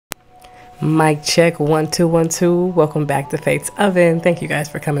Mic check 1 2 1 2. Welcome back to Faith's Oven. Thank you guys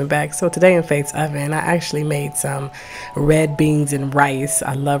for coming back. So today in Faith's Oven, I actually made some red beans and rice.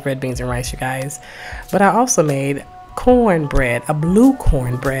 I love red beans and rice, you guys. But I also made cornbread, a blue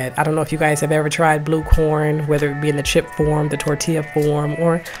cornbread. I don't know if you guys have ever tried blue corn, whether it be in the chip form, the tortilla form,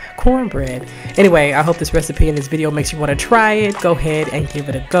 or cornbread. Anyway, I hope this recipe in this video makes you want to try it. Go ahead and give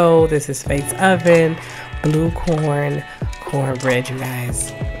it a go. This is Faith's Oven, blue cornbread, you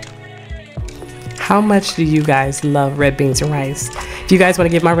guys. How much do you guys love red beans and rice? If you guys want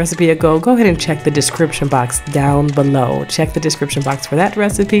to give my recipe a go ahead and check the description box down below. Check the description box for that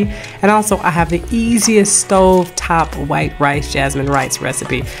recipe. And also, I have the easiest stove top white rice, jasmine rice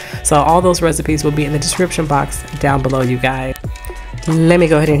recipe. So all those recipes will be in the description box down below, you guys. Let me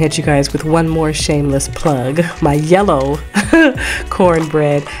go ahead and hit you guys with one more shameless plug. My yellow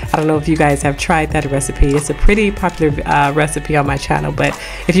cornbread. I don't know if you guys have tried that recipe. It's a pretty popular recipe on my channel, but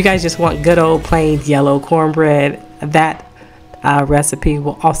if you guys just want good old plain yellow cornbread, that recipe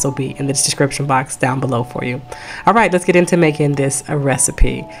will also be in the description box down below for you. All right, let's get into making this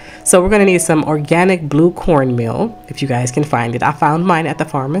recipe. So we're going to need some organic blue cornmeal, if you guys can find it. I found mine at the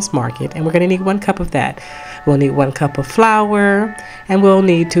farmer's market, and we're going to need 1 cup of that. We'll need 1 cup of flour, and we'll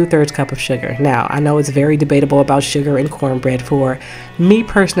need 2/3 cup of sugar. Now, I know it's very debatable about sugar in cornbread. For me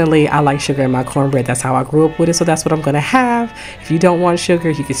personally, I like sugar in my cornbread. That's how I grew up with it, so that's what I'm going to have. If you don't want sugar,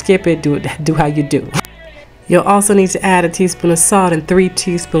 you can skip it. Do how you do. You'll also need to add a teaspoon of salt and 3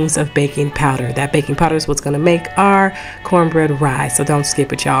 teaspoons of baking powder. That baking powder is what's going to make our cornbread rise, so don't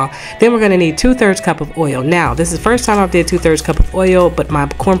skip it, y'all. Then we're going to need 2/3 cup of oil. Now, this is the first time I did 2/3 cup of oil, but my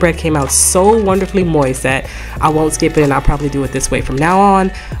cornbread came out so wonderfully moist that I won't skip it, and I'll probably do it this way from now on.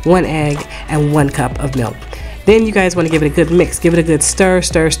 1 egg and 1 cup of milk. Then you guys want to give it a good mix. Give it a good stir,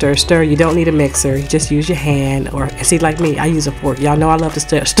 stir, stir, stir. You don't need a mixer. You just use your hand, or see, like me, I use a fork. Y'all know I love to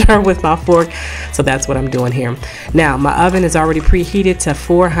stir with my fork, so that's what I'm doing here. Now, my oven is already preheated to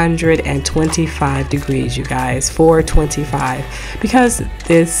 425 degrees, you guys. 425, because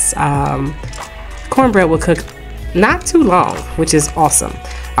this cornbread will cook not too long, which is awesome.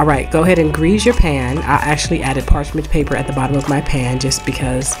 All right, go ahead and grease your pan. I actually added parchment paper at the bottom of my pan just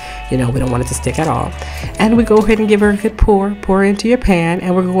because, you know, we don't want it to stick at all. And we go ahead and give her a good pour into your pan,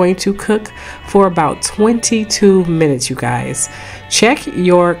 and we're going to cook for about 22 minutes, you guys. Check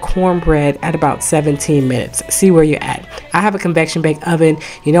your cornbread at about 17 minutes. See where you're at. I have a convection bake oven.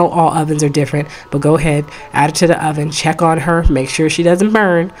 You know, all ovens are different, but go ahead, add it to the oven, check on her, make sure she doesn't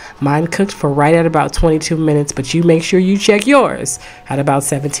burn. Mine cooked for right at about 22 minutes, but you make sure you check yours at about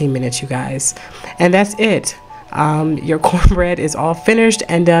 17 minutes, you guys. And that's it. Your cornbread is all finished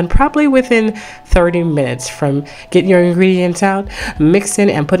and done probably within 30 minutes from getting your ingredients out, mixing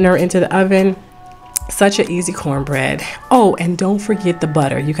and putting her into the oven. Such an easy cornbread. Oh, and don't forget the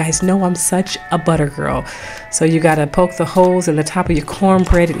butter. You guys know I'm such a butter girl. So you gotta poke the holes in the top of your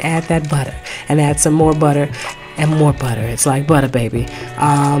cornbread and add that butter, and add some more butter and more butter. It's like butter, baby.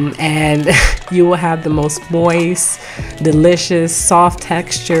 And you will have the most moist, delicious, soft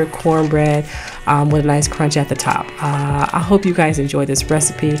texture cornbread with a nice crunch at the top. I hope you guys enjoy this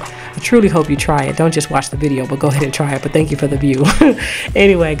recipe. I truly hope you try it. Don't just watch the video, but go ahead and try it. But thank you for the view.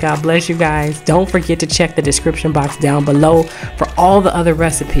 Anyway, God bless you guys. Don't forget to check the description box down below for all the other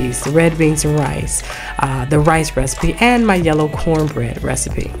recipes, the red beans and rice, the rice recipe, and my yellow cornbread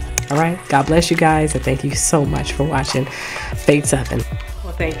recipe. All right, God bless you guys, and thank you so much for watching Faith's Oven.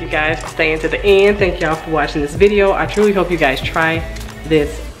 Well, thank you guys for staying to the end. Thank y'all for watching this video. I truly hope you guys try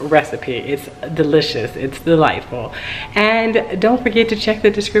this recipe. It's delicious. It's delightful. And don't forget to check the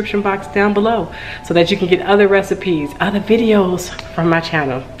description box down below so that you can get other recipes, other videos from my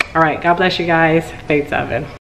channel. All right, God bless you guys. Faith's Oven.